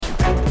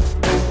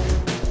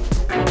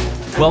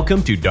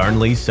Welcome to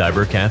Darnley's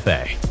Cyber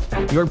Cafe,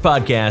 your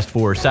podcast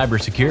for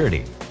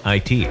cybersecurity,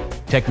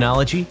 IT,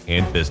 technology,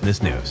 and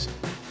business news.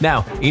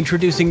 Now,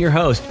 introducing your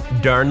host,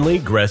 Darnley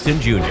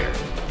Gresson Jr.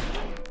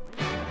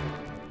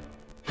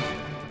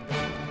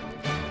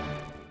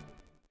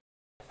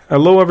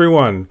 Hello,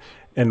 everyone,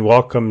 and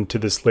welcome to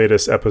this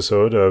latest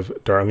episode of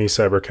Darnley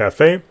Cyber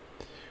Cafe,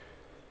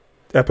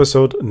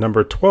 episode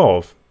number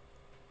 12,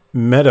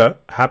 Meta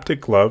Haptic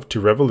Glove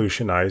to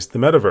Revolutionize the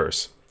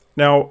Metaverse.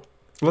 Now,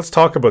 let's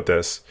talk about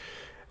this.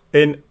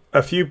 In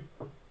a few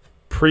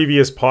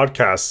previous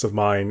podcasts of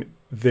mine,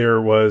 there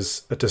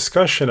was a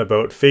discussion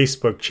about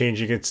Facebook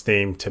changing its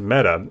name to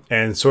Meta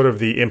and sort of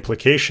the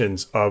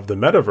implications of the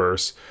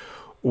metaverse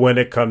when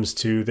it comes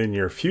to the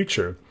near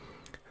future.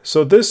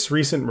 So this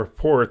recent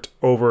report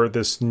over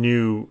this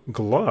new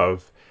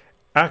glove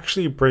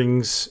actually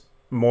brings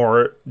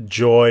more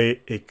joy,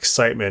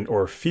 excitement,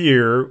 or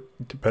fear,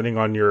 depending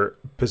on your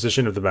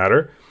position of the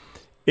matter,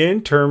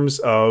 in terms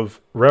of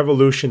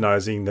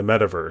revolutionizing the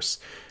metaverse.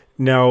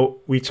 Now,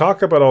 we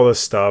talk about all this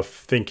stuff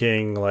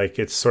thinking like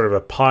it's sort of a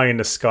pie in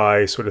the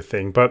sky sort of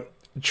thing, but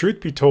truth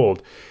be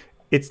told,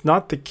 it's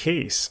not the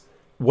case.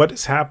 What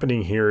is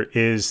happening here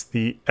is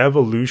the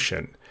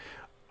evolution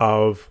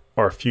of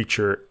our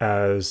future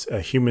as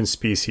a human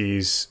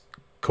species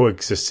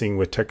coexisting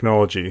with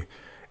technology.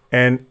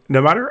 And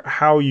no matter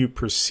how you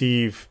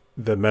perceive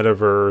the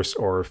metaverse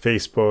or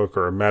Facebook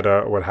or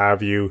Meta or what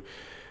have you,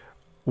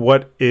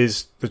 what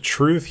is the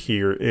truth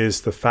here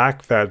is the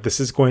fact that this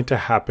is going to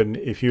happen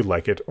if you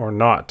like it or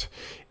not.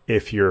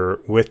 If you're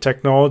with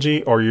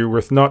technology or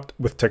you're not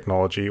with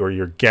technology, or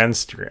you're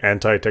against, you're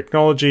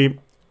anti-technology,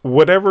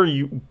 whatever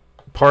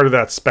part of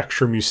that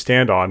spectrum you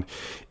stand on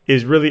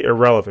is really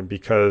irrelevant,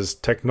 because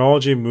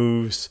technology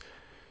moves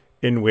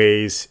in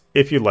ways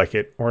if you like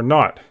it or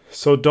not.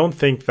 So don't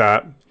think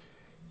that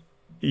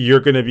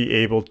you're going to be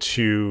able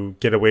to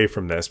get away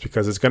from this,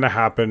 because it's going to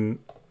happen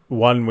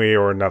one way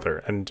or another,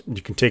 and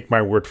you can take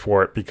my word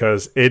for it,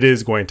 because it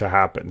is going to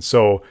happen.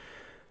 So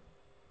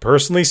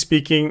personally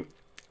speaking,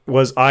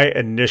 was I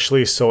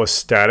initially so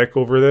ecstatic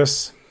over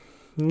this?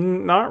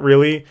 Not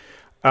really.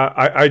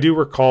 I do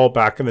recall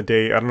back in the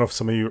day, I don't know if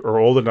some of you are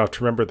old enough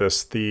to remember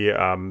this, the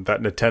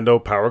that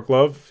Nintendo Power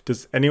Glove.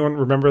 Does anyone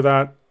remember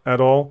that at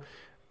all?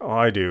 Oh,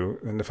 I do.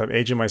 And if I'm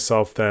aging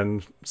myself,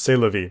 then c'est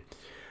la vie.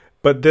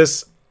 But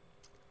this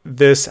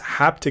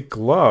haptic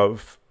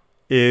glove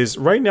is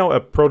right now a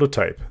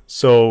prototype.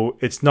 So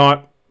it's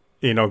not,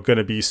 going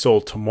to be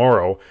sold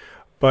tomorrow.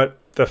 But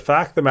the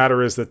fact of the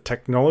matter is that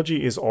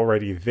technology is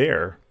already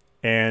there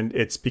and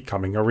it's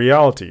becoming a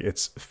reality. Meta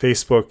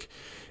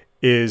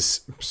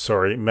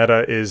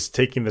is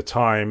taking the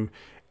time,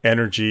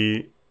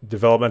 energy,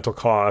 developmental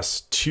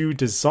costs to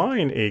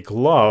design a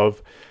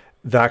glove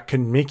that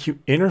can make you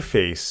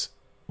interface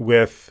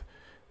with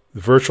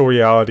virtual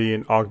reality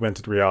and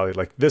augmented reality.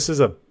 Like, this is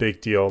a big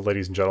deal,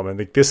 ladies and gentlemen.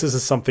 Like, this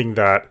is something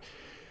that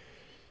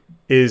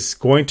is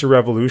going to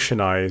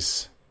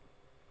revolutionize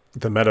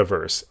the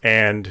metaverse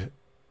and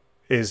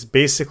is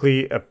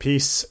basically a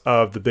piece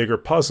of the bigger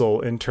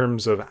puzzle in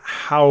terms of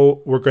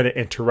how we're going to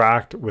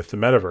interact with the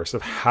metaverse,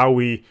 of how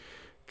we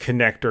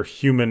connect our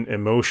human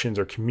emotions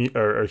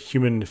or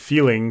human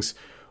feelings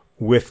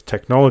with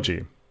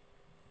technology.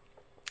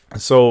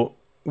 So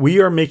we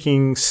are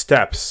making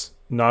steps,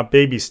 not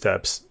baby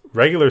steps,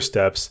 regular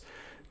steps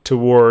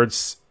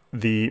towards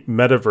the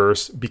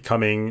metaverse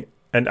becoming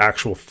an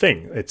actual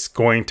thing. It's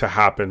going to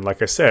happen,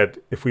 like I said,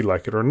 if we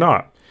like it or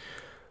not.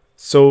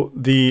 So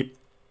the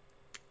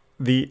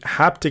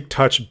haptic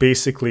touch,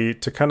 basically,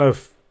 to kind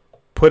of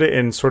put it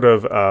in sort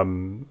of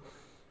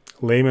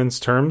layman's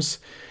terms,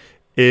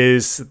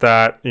 is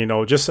that,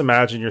 just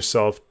imagine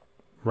yourself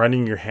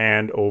running your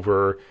hand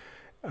over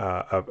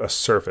a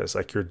surface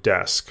like your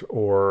desk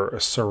or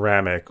a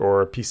ceramic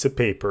or a piece of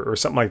paper or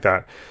something like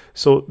that.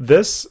 So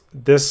this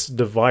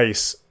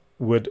device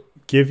would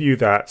give you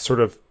that sort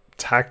of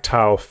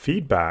tactile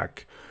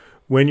feedback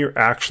when you're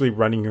actually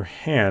running your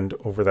hand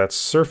over that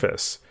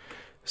surface.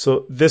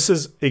 So this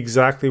is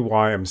exactly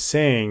why I'm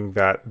saying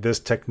that this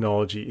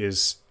technology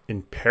is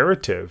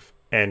imperative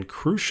and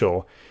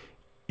crucial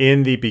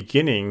in the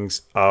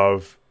beginnings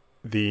of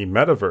the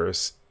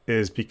metaverse,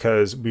 is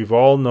because we've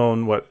all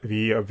known what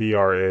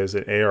VR is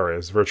and AR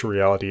is, virtual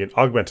reality and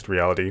augmented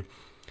reality,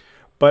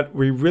 but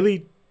we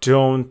really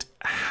don't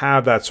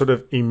have that sort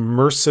of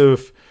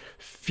immersive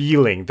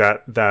feeling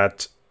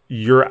that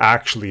you're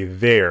actually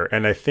there.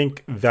 And I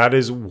think that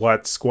is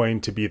what's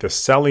going to be the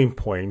selling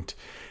point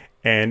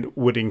and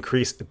would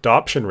increase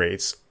adoption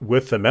rates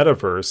with the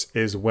metaverse,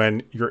 is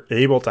when you're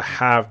able to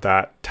have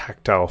that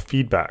tactile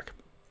feedback.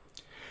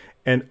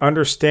 And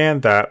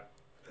understand that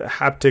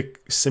haptic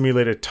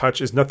simulated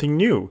touch is nothing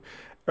new.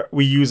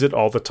 We use it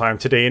all the time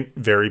today in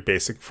very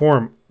basic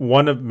form.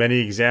 One of many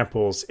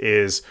examples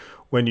is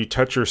when you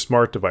touch your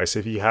smart device.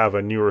 If you have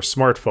a newer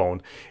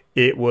smartphone,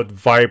 it would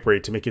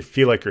vibrate to make it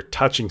feel like you're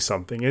touching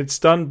something. It's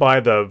done by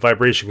the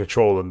vibration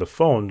control in the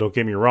phone, don't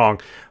get me wrong,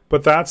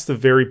 but that's the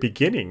very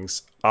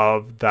beginnings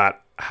of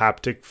that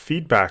haptic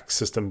feedback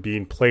system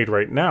being played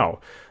right now.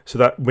 So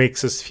that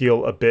makes us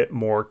feel a bit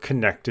more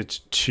connected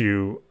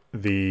to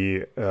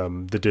the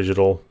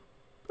digital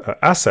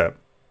asset.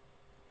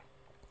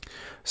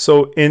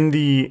 So in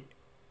the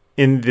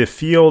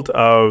field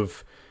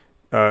of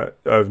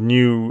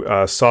new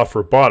soft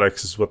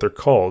robotics is what they're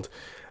called.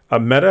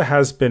 Meta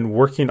has been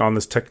working on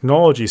this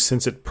technology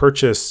since it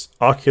purchased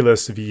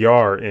Oculus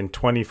VR in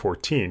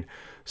 2014.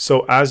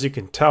 So as you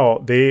can tell,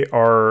 they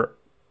are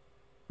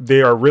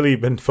really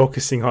been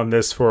focusing on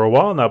this for a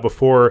while now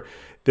before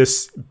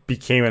this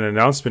became an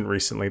announcement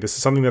recently. This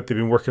is something that they've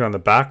been working on in the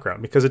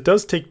background because it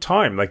does take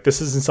time. Like, this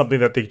isn't something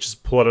that they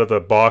just pull out of the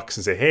box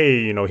and say,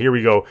 hey, here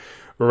we go.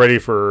 We're ready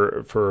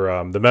for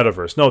the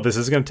metaverse. No, this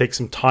is going to take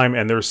some time,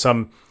 and there's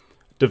some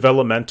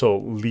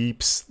developmental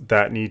leaps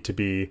that need to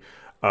be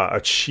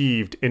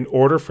achieved in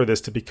order for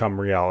this to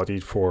become reality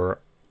for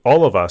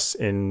all of us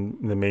in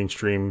the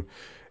mainstream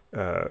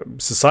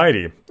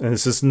society. And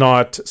this is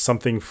not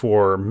something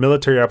for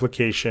military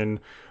application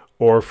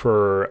or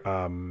for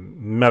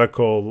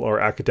medical or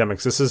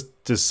academics. This is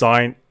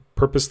designed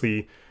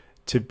purposely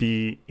to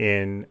be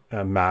in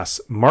a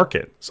mass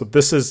market. So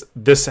this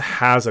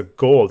has a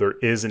goal. There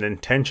is an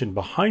intention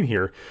behind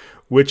here,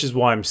 which is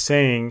why I'm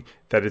saying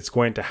that it's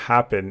going to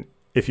happen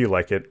if you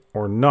like it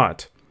or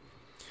not.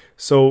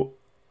 So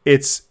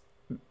it's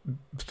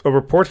a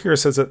report here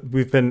says that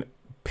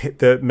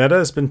the Meta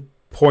has been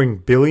pouring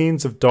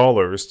billions of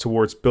dollars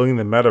towards building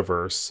the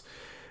metaverse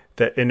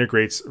that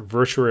integrates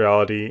virtual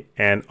reality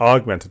and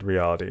augmented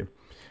reality.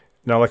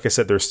 Now, like I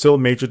said, there's still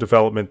major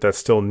development that's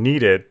still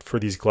needed for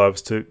these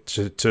gloves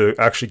to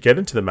actually get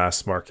into the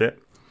mass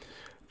market.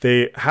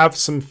 They have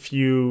some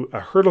few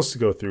hurdles to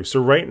go through.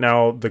 So right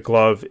now, the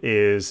glove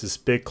is this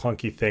big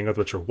clunky thing with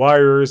which are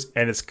wires,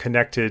 and it's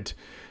connected,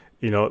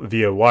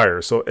 via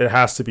wire. So it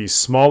has to be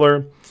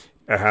smaller.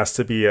 It has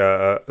to be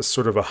a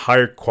sort of a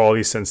higher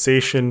quality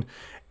sensation.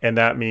 And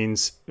that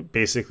means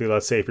basically,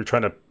 let's say if you're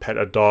trying to pet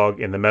a dog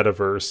in the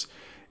metaverse,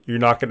 you're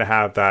not going to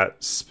have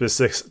that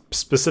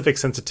specific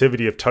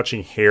sensitivity of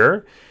touching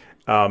hair.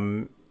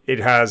 It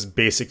has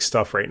basic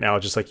stuff right now,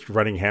 just like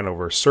running hand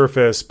over a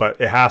surface, but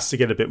it has to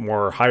get a bit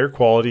more higher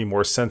quality,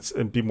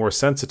 and be more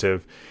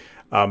sensitive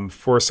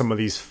for some of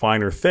these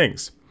finer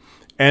things.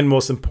 And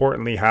most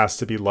importantly, has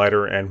to be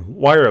lighter and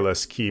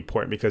wireless, key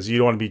point, because you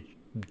don't want to be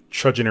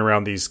trudging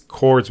around these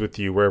cords with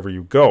you wherever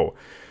you go.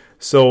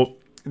 So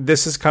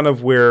this is kind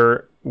of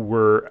where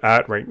we're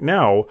at right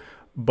now.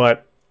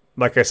 But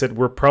like I said,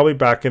 we're probably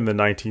back in the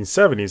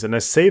 1970s. And I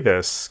say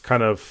this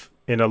kind of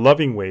in a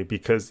loving way,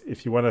 because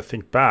if you want to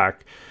think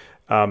back,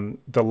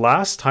 the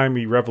last time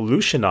we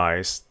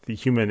revolutionized the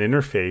human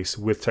interface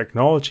with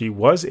technology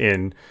was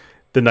in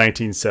the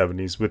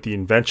 1970s with the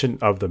invention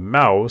of the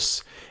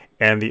mouse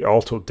and the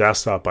Alto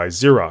desktop by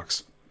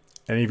Xerox.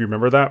 Any of you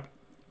remember that?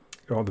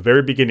 Well, the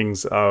very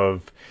beginnings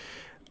of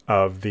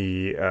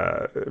the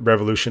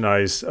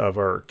revolutionize of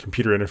our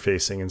computer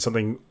interfacing, and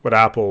something what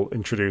Apple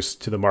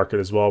introduced to the market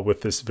as well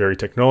with this very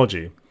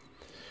technology.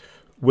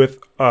 With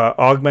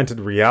augmented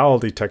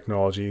reality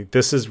technology,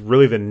 this is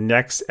really the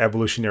next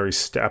evolutionary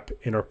step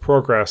in our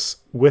progress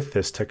with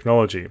this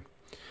technology.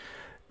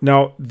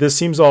 Now, this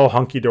seems all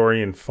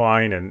hunky-dory and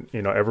fine, and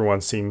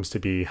everyone seems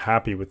to be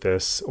happy with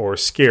this or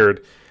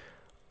scared.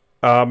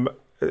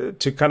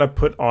 To kind of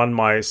put on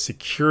my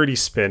security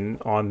spin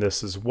on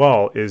this as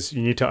well is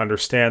you need to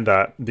understand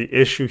that the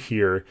issue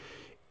here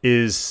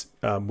is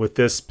with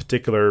this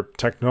particular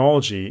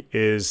technology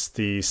is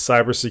the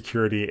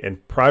cybersecurity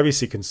and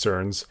privacy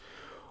concerns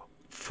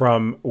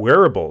from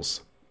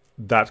wearables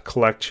that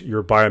collect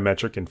your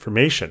biometric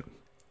information.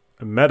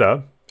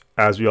 Meta,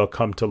 as we all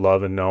come to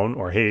love and know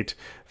or hate,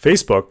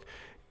 Facebook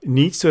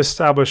needs to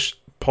establish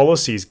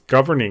policies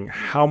governing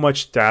how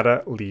much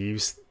data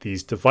leaves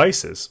these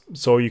devices.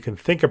 So you can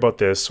think about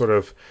this sort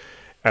of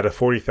at a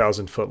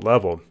 40,000 foot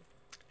level,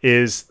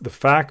 is the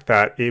fact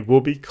that it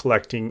will be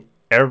collecting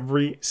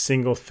every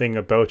single thing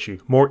about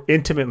you more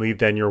intimately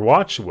than your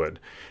watch would.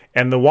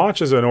 And the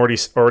watch is an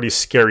already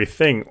scary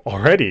thing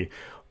already,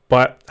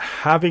 but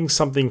having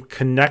something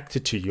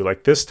connected to you,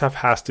 like this stuff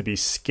has to be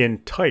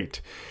skin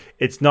tight.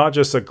 It's not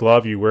just a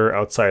glove you wear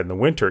outside in the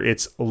winter.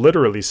 It's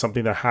literally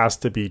something that has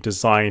to be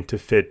designed to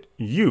fit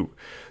you.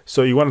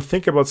 So you want to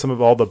think about some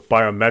of all the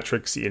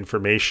biometrics, the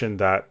information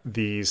that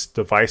these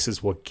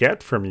devices will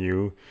get from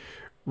you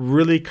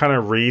really kind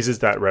of raises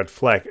that red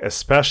flag,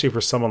 especially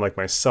for someone like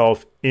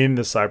myself in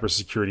the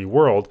cybersecurity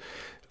world,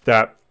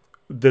 that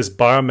this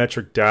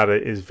biometric data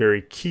is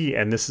very key.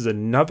 And this is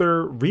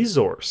another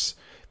resource.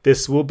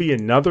 This will be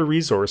another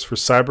resource for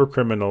cyber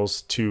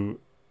criminals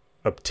to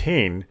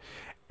obtain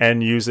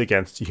and use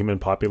against the human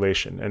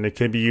population. And it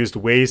can be used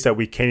ways that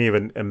we can't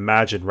even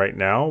imagine right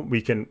now.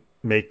 We can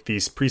make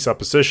these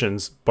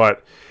presuppositions,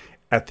 but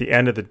at the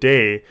end of the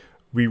day,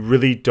 we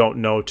really don't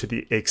know to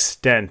the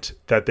extent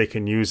that they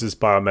can use as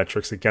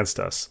biometrics against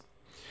us.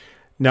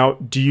 Now,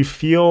 do you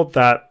feel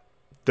that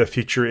the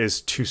future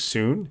is too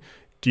soon?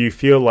 Do you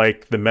feel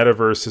like the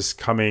metaverse is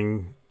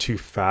coming too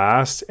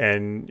fast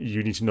and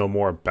you need to know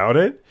more about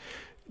it?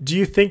 do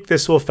you think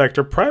this will affect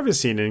our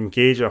privacy and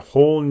engage a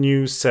whole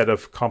new set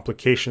of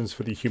complications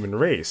for the human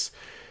race?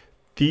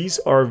 These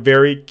are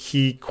very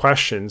key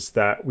questions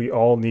that we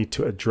all need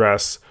to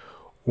address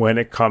when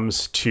it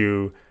comes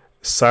to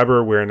cyber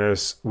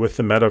awareness with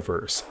the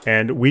metaverse.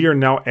 And we are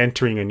now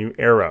entering a new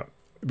era.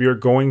 We are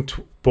going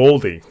to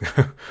boldly,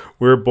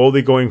 we're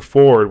boldly going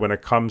forward when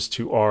it comes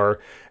to our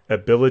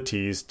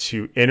abilities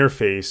to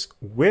interface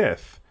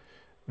with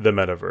the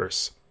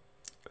metaverse.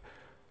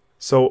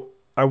 So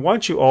I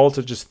want you all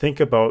to just think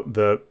about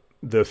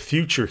the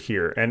future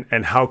here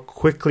and how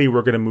quickly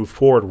we're going to move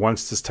forward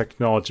once this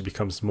technology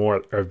becomes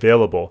more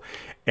available,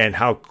 and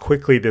how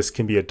quickly this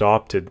can be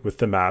adopted with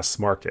the mass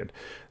market.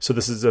 So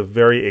this is a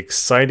very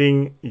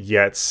exciting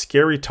yet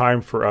scary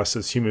time for us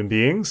as human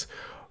beings.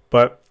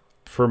 But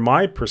from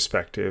my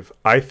perspective,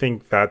 I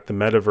think that the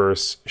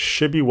metaverse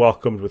should be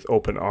welcomed with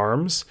open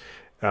arms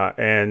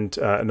and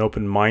an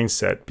open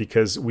mindset,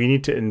 because we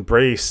need to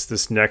embrace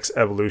this next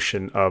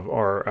evolution of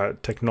our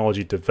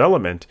technology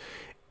development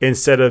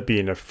instead of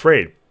being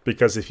afraid.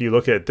 Because if you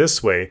look at it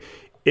this way,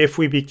 if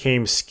we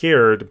became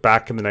scared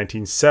back in the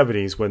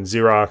 1970s when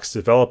Xerox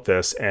developed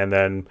this, and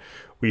then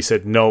we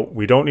said, no,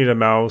 we don't need a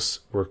mouse,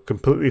 we're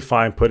completely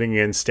fine putting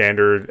in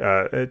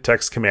standard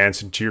text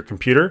commands into your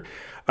computer,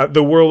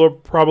 the world will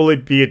probably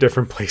be a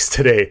different place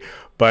today.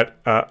 But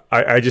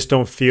I just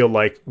don't feel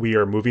like we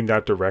are moving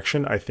that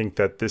direction. I think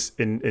that this,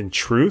 in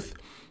truth,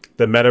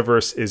 the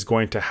metaverse is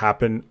going to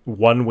happen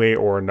one way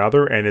or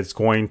another, and it's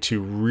going to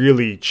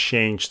really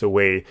change the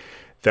way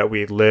that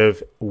we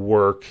live,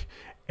 work,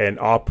 and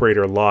operate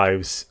our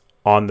lives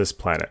on this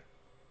planet.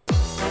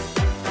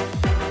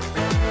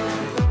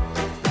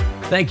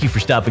 Thank you for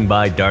stopping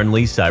by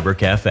Darnley Cyber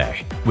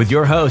Cafe with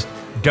your host,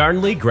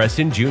 Darnley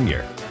Gresson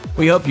Jr.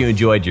 We hope you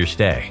enjoyed your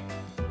stay.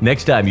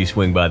 Next time you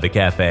swing by the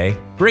cafe,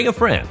 bring a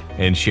friend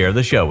and share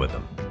the show with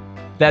them.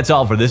 That's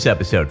all for this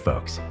episode,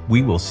 folks.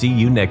 We will see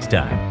you next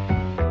time.